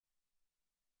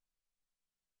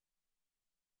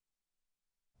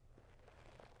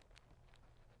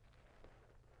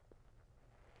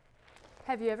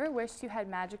Have you ever wished you had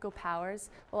magical powers?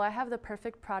 Well, I have the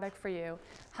perfect product for you.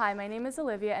 Hi, my name is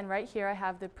Olivia, and right here I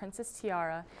have the Princess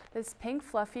Tiara. This pink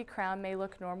fluffy crown may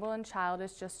look normal and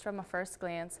childish just from a first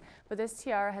glance, but this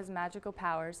tiara has magical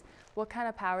powers. What kind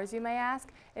of powers, you may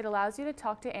ask? It allows you to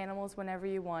talk to animals whenever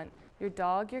you want. Your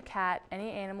dog, your cat,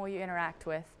 any animal you interact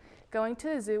with. Going to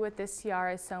the zoo with this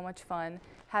tiara is so much fun.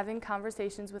 Having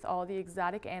conversations with all the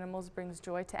exotic animals brings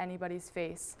joy to anybody's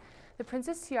face. The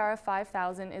Princess Tiara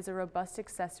 5000 is a robust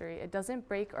accessory. It doesn't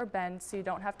break or bend, so you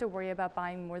don't have to worry about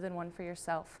buying more than one for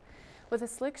yourself. With a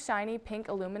slick, shiny pink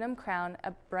aluminum crown,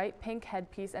 a bright pink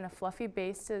headpiece, and a fluffy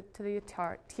base to the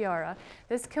tiara,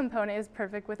 this component is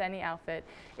perfect with any outfit.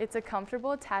 It's a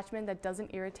comfortable attachment that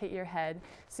doesn't irritate your head,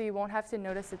 so you won't have to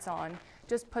notice it's on.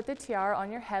 Just put the tiara on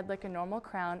your head like a normal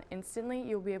crown. Instantly,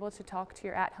 you'll be able to talk to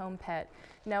your at-home pet,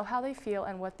 know how they feel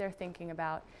and what they're thinking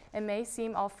about. It may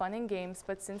seem all fun and games,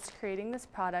 but since creating this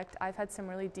product, I've had some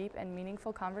really deep and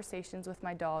meaningful conversations with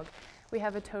my dog. We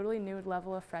have a totally new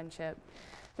level of friendship.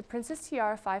 The Princess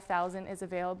Tiara 5000 is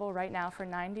available right now for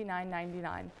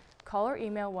 $99.99. Call or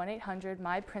email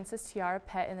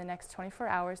 1-800-MY-PRINCESS-TIARA-PET in the next 24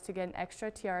 hours to get an extra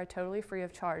tiara totally free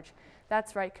of charge.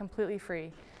 That's right, completely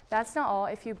free. That's not all.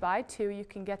 If you buy two, you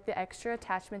can get the extra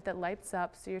attachment that lights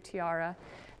up, so your tiara,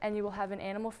 and you will have an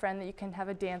animal friend that you can have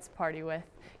a dance party with.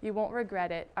 You won't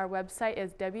regret it. Our website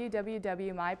is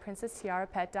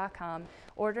www.myprincesstiarapet.com.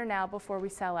 Order now before we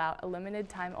sell out, a limited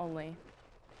time only.